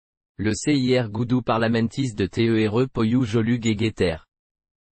Le CIR Goudou Parlamentis de TERE Poyou Jolu Guéguéter.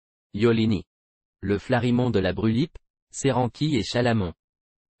 Yolini. Le Flarimon de la Brulippe, Séranqui et Chalamon.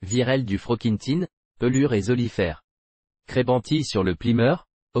 Virel du Froquintine, Pelure et Zolifère. Crébantille sur le Plimeur,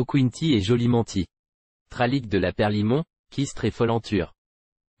 Oquinti et Jolimonti. Tralique de la Perlimon, Quistre et Folenture.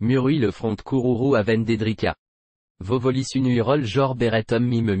 Murui le front Kourourou à Vendédrica. Vovolis unuirol Jor Beretum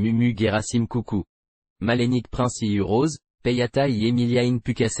mime mumu Gerasim Coucou. Malénique Princi Rose, Peyata y Emilia in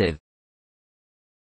Pucasev.